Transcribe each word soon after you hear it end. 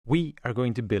We are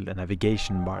going to build a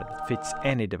navigation bar that fits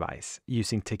any device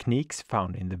using techniques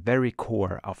found in the very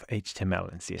core of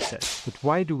HTML and CSS. But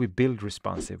why do we build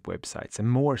responsive websites? And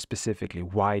more specifically,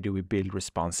 why do we build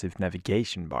responsive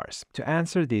navigation bars? To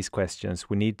answer these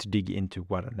questions, we need to dig into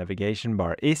what a navigation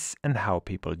bar is and how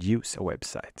people use a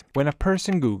website. When a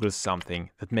person Googles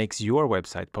something that makes your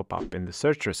website pop up in the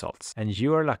search results, and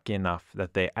you are lucky enough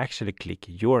that they actually click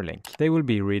your link, they will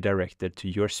be redirected to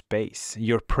your space,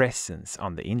 your presence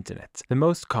on the internet. The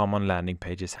most common landing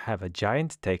pages have a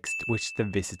giant text which the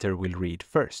visitor will read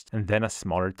first, and then a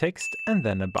smaller text, and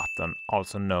then a button,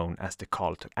 also known as the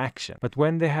call to action. But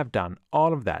when they have done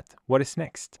all of that, what is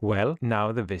next? Well,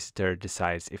 now the visitor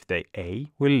decides if they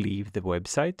A, will leave the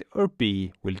website, or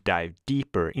B, will dive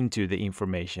deeper into the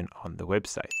information on the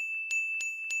website.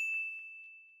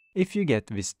 If you get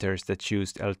visitors that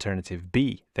choose alternative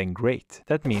B, then great.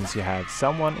 That means you have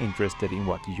someone interested in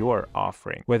what you're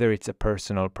offering, whether it's a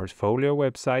personal portfolio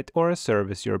website or a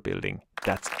service you're building.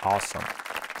 That's awesome.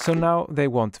 So now they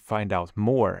want to find out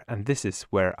more, and this is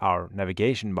where our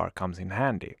navigation bar comes in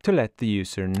handy, to let the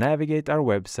user navigate our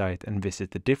website and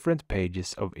visit the different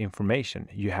pages of information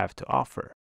you have to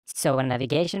offer. So a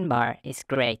navigation bar is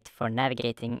great for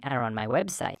navigating around my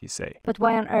website, you say. But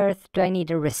why on earth do I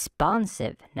need a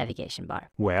responsive navigation bar?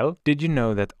 Well, did you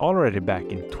know that already back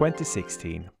in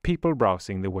 2016, people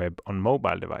browsing the web on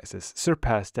mobile devices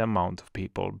surpassed the amount of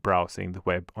people browsing the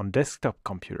web on desktop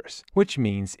computers? Which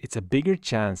means it's a bigger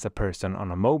chance a person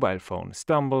on a mobile phone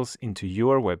stumbles into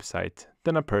your website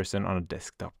than a person on a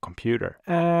desktop computer.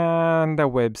 And a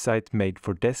website made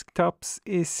for desktops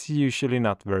is usually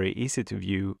not very easy to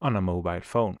view on a mobile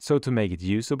phone. So to make it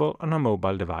usable on a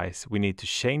mobile device, we need to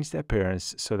change the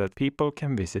appearance so that people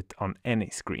can visit on any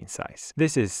screen size.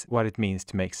 This is what it means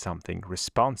to make something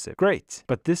responsive. Great,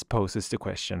 but this poses the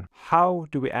question, how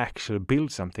do we actually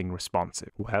build something responsive?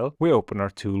 Well, we open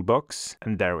our toolbox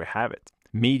and there we have it.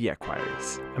 Media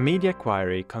queries. A media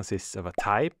query consists of a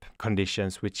type,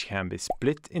 conditions which can be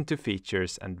split into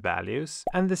features and values,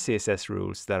 and the CSS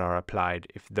rules that are applied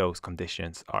if those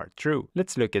conditions are true.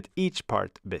 Let's look at each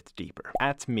part a bit deeper.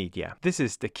 At media. This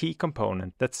is the key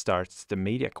component that starts the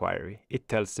media query. It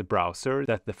tells the browser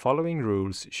that the following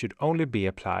rules should only be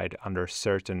applied under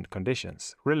certain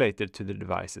conditions related to the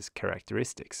device's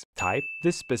characteristics. Type.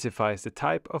 This specifies the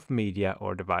type of media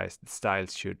or device the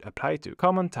styles should apply to.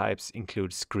 Common types include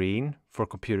screen for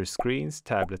computer screens,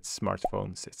 tablets,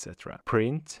 smartphones, etc.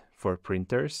 Print for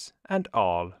printers, and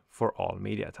all for all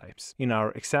media types. In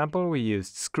our example, we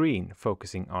used screen,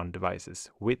 focusing on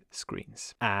devices with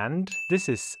screens. And this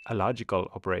is a logical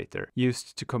operator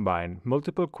used to combine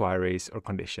multiple queries or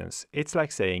conditions. It's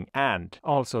like saying, and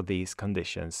also these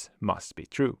conditions must be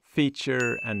true.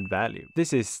 Feature and value.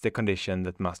 This is the condition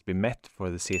that must be met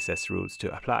for the CSS rules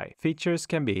to apply. Features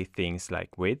can be things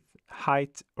like width,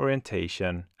 height,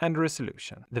 orientation, and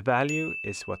resolution. The value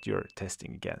is what you're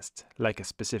testing against, like a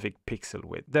specific pixel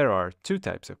width. There are two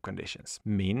types of conditions.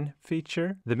 Min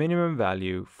feature, the minimum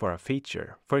value for a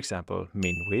feature. For example,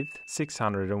 min width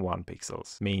 601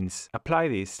 pixels means apply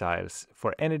these styles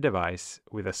for any device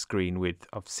with a screen width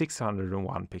of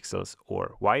 601 pixels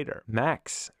or wider.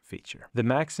 Max feature. The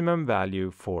maximum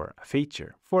value for a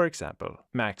feature, for example,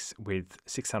 max width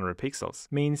 600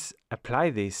 pixels, means apply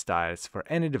these styles for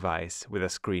any device with a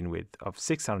screen width of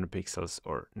 600 pixels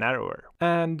or narrower.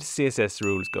 And CSS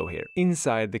rules go here.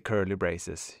 Inside the curly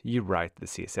braces, you write the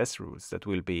CSS rules that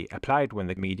will be applied when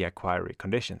the media query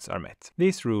conditions are met.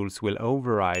 These rules will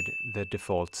override the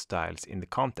default styles in the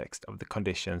context of the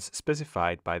conditions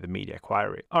specified by the media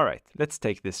query. Alright, let's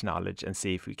take this knowledge and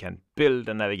see if we can build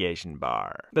a navigation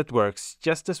bar that works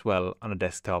just as well on a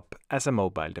desktop as a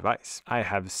mobile device. I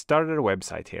have started a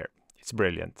website here. It's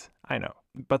brilliant, I know.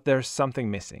 But there's something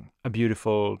missing. A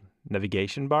beautiful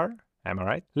navigation bar? Am I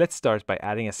right? Let's start by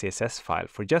adding a CSS file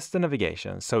for just the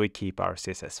navigation so we keep our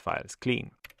CSS files clean.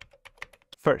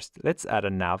 First, let's add a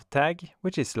nav tag,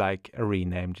 which is like a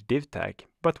renamed div tag,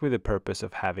 but with the purpose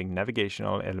of having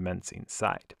navigational elements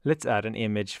inside. Let's add an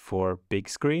image for big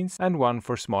screens and one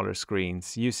for smaller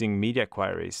screens using media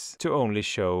queries to only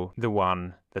show the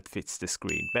one that fits the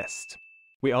screen best.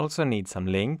 We also need some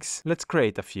links. Let's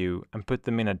create a few and put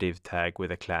them in a div tag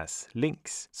with a class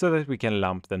links so that we can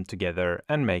lump them together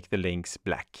and make the links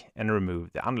black and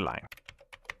remove the underline.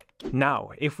 Now,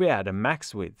 if we add a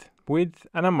max width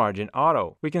and a margin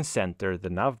auto, we can center the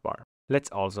navbar. Let's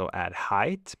also add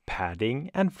height,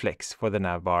 padding, and flex for the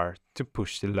navbar to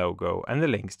push the logo and the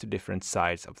links to different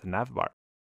sides of the navbar.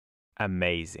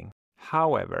 Amazing.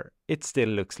 However, it still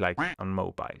looks like on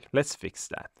mobile. Let's fix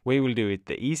that. We will do it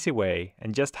the easy way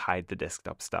and just hide the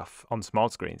desktop stuff on small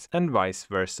screens, and vice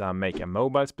versa, make a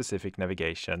mobile specific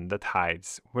navigation that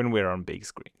hides when we're on big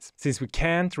screens. Since we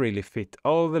can't really fit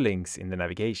all the links in the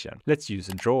navigation, let's use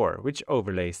a drawer which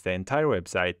overlays the entire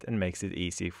website and makes it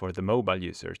easy for the mobile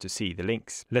user to see the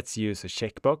links. Let's use a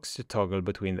checkbox to toggle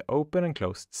between the open and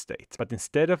closed state. But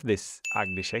instead of this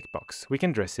ugly checkbox, we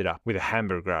can dress it up with a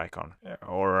hamburger icon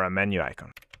or a menu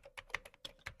icon.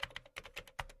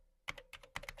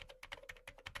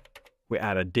 We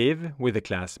add a div with the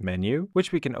class menu,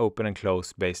 which we can open and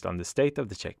close based on the state of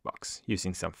the checkbox,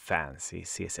 using some fancy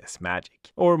CSS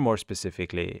magic. Or more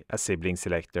specifically, a sibling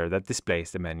selector that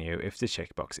displays the menu if the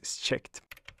checkbox is checked.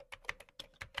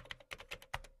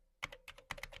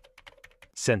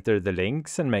 Center the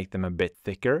links and make them a bit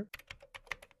thicker.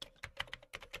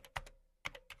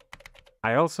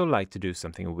 I also like to do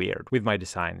something weird with my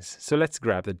designs, so let's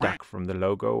grab the duck from the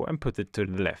logo and put it to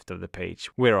the left of the page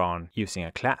we're on using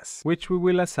a class, which we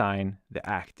will assign the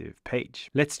active page.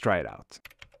 Let's try it out.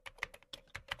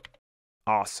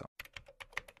 Awesome.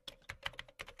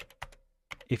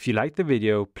 If you liked the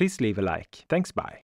video, please leave a like. Thanks, bye.